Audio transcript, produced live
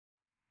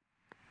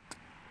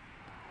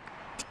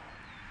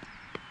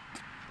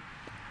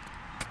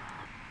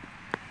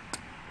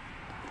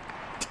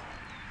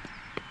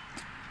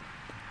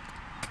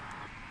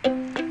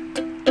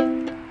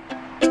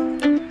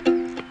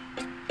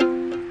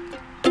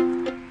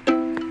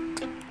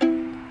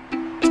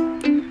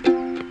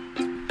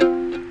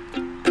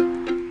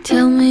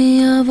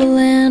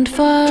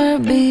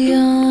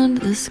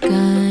the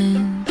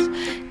skies.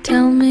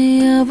 Tell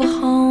me of a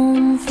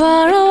home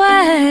far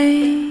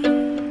away.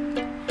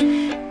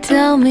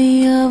 Tell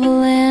me of a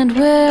land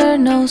where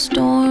no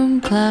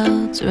storm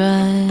clouds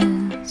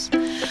rise.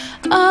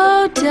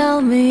 Oh,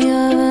 tell me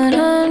of an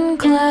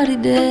uncloudy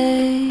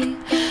day.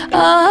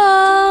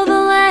 Oh,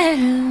 the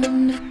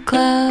land of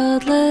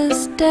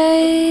cloudless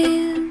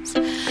days.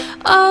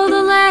 Oh,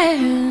 the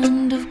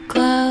land of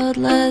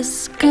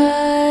cloudless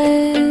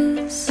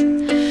skies.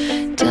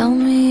 Tell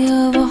me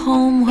of a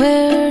home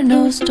where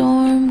no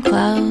storm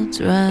clouds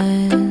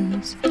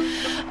rise.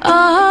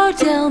 Oh,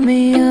 tell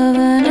me of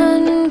an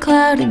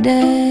uncloudy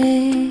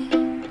day.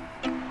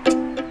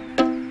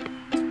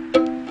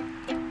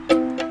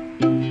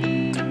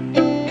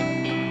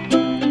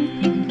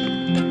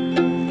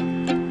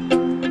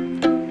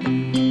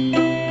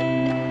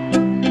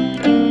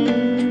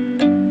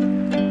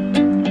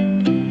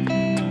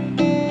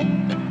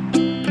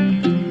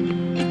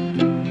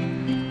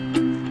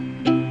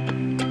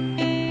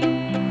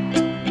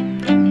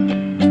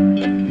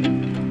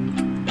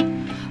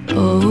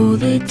 Oh,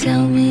 they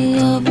tell me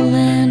of a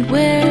land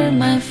where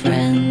my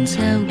friends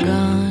have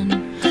gone.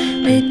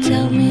 They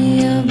tell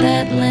me of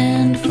that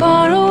land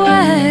far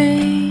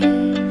away,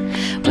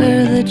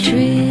 where the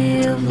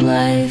tree of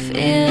life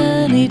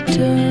in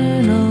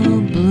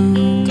eternal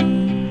bloom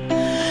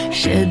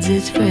sheds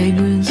its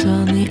fragrance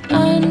on the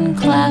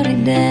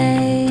uncloudy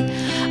day.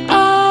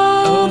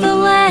 Oh, the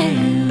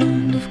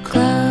land of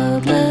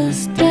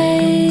cloudless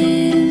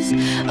days.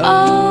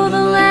 Oh,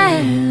 the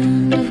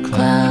land of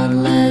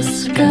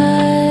cloudless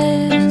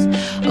skies.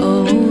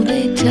 Oh,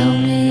 they tell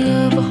me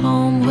of a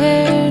home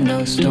where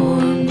no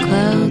storm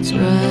clouds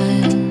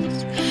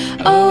rise.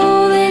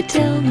 Oh, they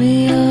tell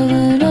me of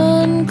an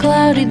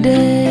uncloudy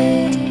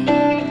day.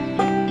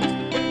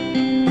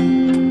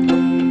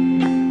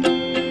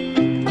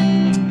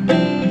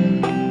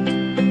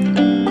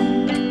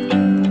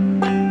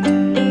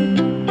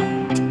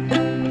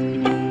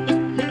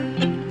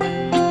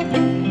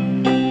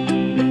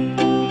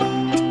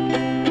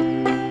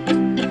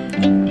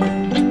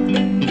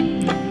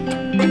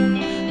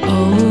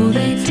 Oh,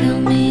 they tell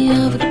me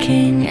of a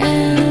king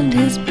and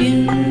his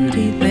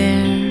beauty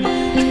there.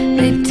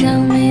 They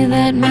tell me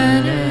that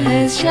manor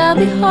his shall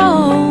be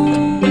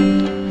home,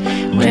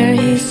 where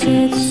he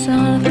sits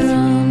on a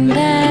throne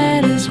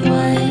that is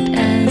white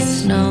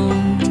as snow,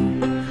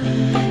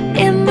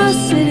 in the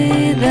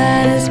city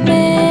that is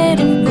made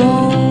of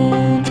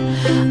gold.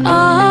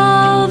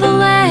 Oh, the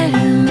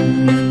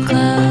land of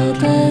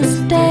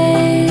cloudless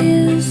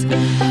days.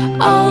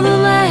 Oh, the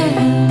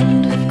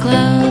land of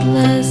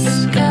cloudless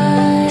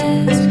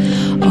skies.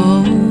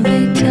 Oh,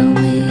 they tell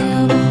me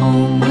of a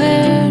home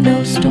where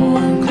no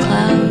storm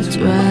clouds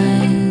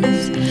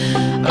rise.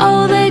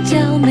 Oh, they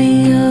tell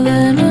me of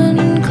an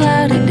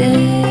uncloudy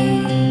day.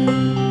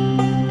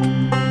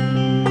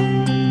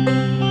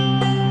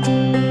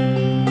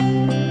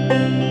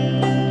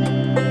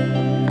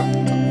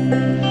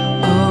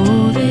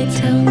 Oh, they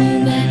tell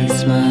me that he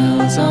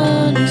smiles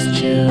on his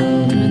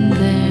children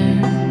there.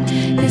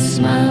 His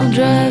smile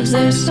drives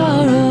their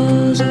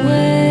sorrows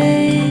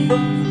away.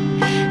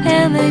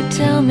 And they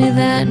tell me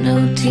that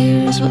no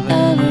tears will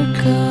ever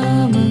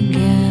come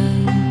again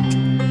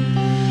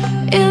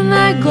in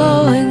that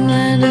glowing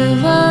land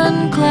of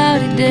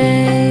uncloudy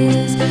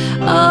days.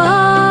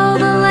 Oh,